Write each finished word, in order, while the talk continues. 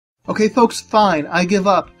Okay folks, fine, I give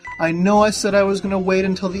up. I know I said I was going to wait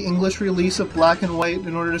until the English release of Black and White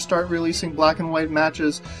in order to start releasing Black and White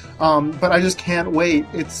matches, but I just can't wait.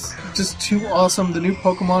 It's just too awesome. The new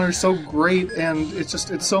Pokemon are so great, and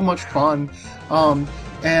it's so much fun.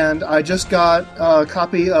 And I just got a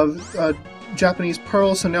copy of Japanese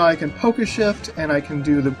Pearl, so now I can pokeshift, and I can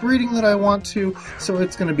do the breeding that I want to, so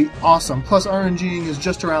it's going to be awesome. Plus RNGing is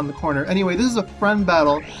just around the corner. Anyway, this is a friend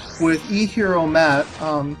battle with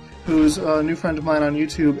EHeroMatt, who's a new friend of mine on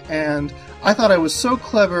YouTube, and I thought I was so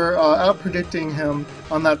clever out-predicting him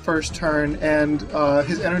on that first turn, and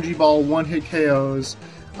his Energy Ball one-hit KOs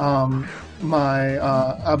my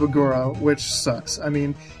Abagura, which sucks. I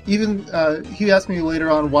mean, even he asked me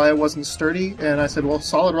later on why it wasn't sturdy, and I said, well,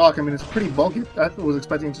 solid rock, I mean, it's pretty bulky. I was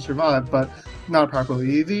expecting it to survive, but not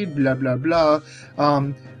properly EV'd, blah blah blah.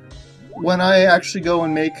 When I actually go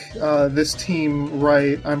and make this team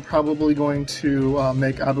right, I'm probably going to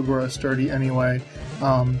make Abagura sturdy anyway.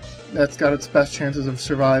 That's got its best chances of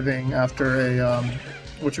surviving after a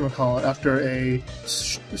after a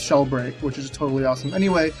shell break, which is totally awesome.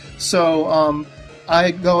 Anyway, so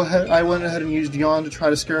I went ahead and used Yawn to try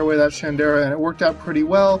to scare away that Shandera, and it worked out pretty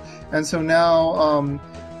well. And so now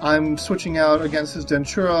I'm switching out against his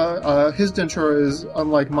Dentura. His Dentura is,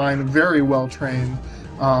 unlike mine, very well trained.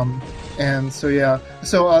 And so yeah,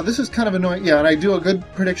 so this is kind of annoying. Yeah, and I do a good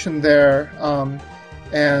prediction there,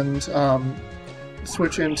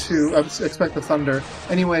 switch into, I expect the Thunder.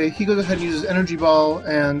 Anyway, he goes ahead and uses Energy Ball,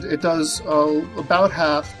 and it does about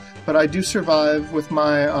half, but I do survive with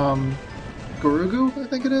my Gurugu, I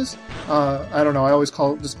think it is. I don't know, I always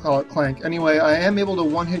just call it Clank. Anyway, I am able to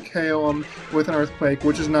one-hit KO him with an Earthquake,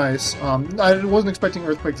 which is nice. I wasn't expecting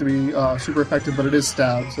Earthquake to be super effective, but it is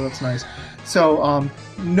Stab, so that's nice. So,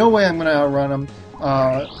 no way I'm going to outrun him,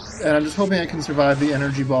 and I'm just hoping I can survive the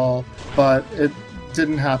Energy Ball, but it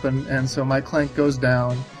didn't happen, and so my Clank goes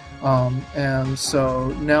down, and so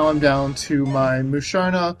now I'm down to my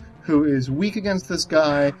Musharna, who is weak against this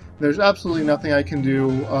guy. There's absolutely nothing I can do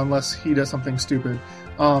unless he does something stupid.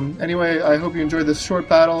 Anyway, I hope you enjoyed this short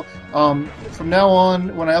battle. From now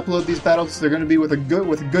on, when I upload these battles, they're going to be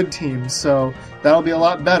with good teams, so that'll be a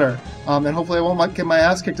lot better. And hopefully I won't get my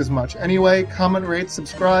ass kicked as much. Anyway, comment, rate,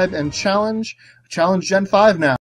 subscribe, and challenge Gen 5 now.